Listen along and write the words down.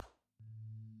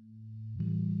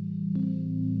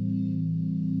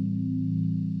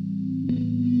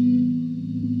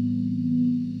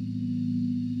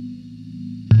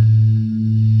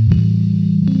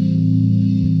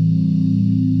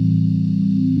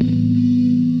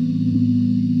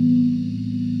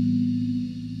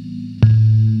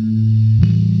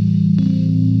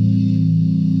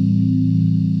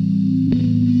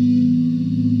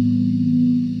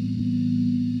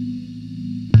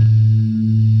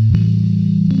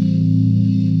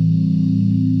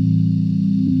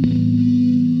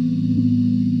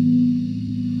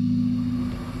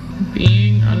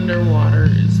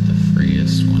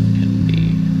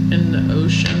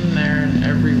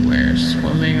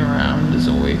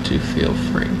to feel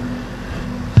free.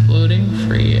 Floating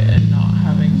free and not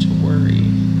having to worry,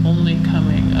 only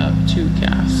coming up to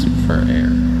gasp for air.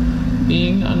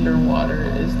 Being underwater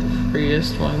is the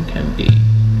freest one can be.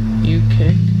 You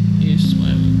kick, you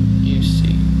swim, you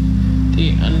see.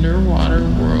 The underwater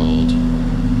world,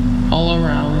 all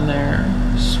around there,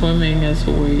 swimming is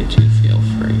a way to feel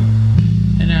free.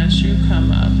 And as you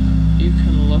come up, you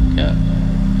can look up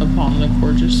upon the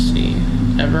gorgeous sea,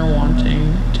 never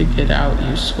wanting to get out,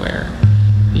 you swear.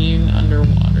 Being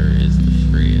underwater is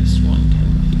the freest one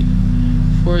can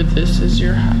be. For this is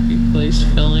your happy place,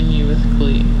 filling you with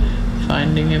glee.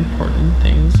 Finding important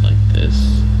things like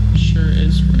this sure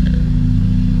is rare.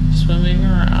 Swimming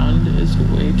around is a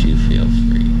way to feel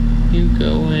free. You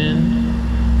go in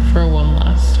for one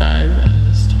last dive, and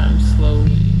this time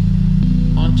slowly,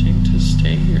 wanting to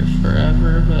stay here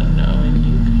forever, but knowing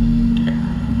you can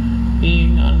dare.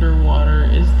 Being underwater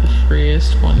is the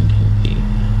freest one can be.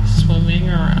 Swimming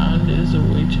around is a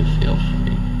way to feel free.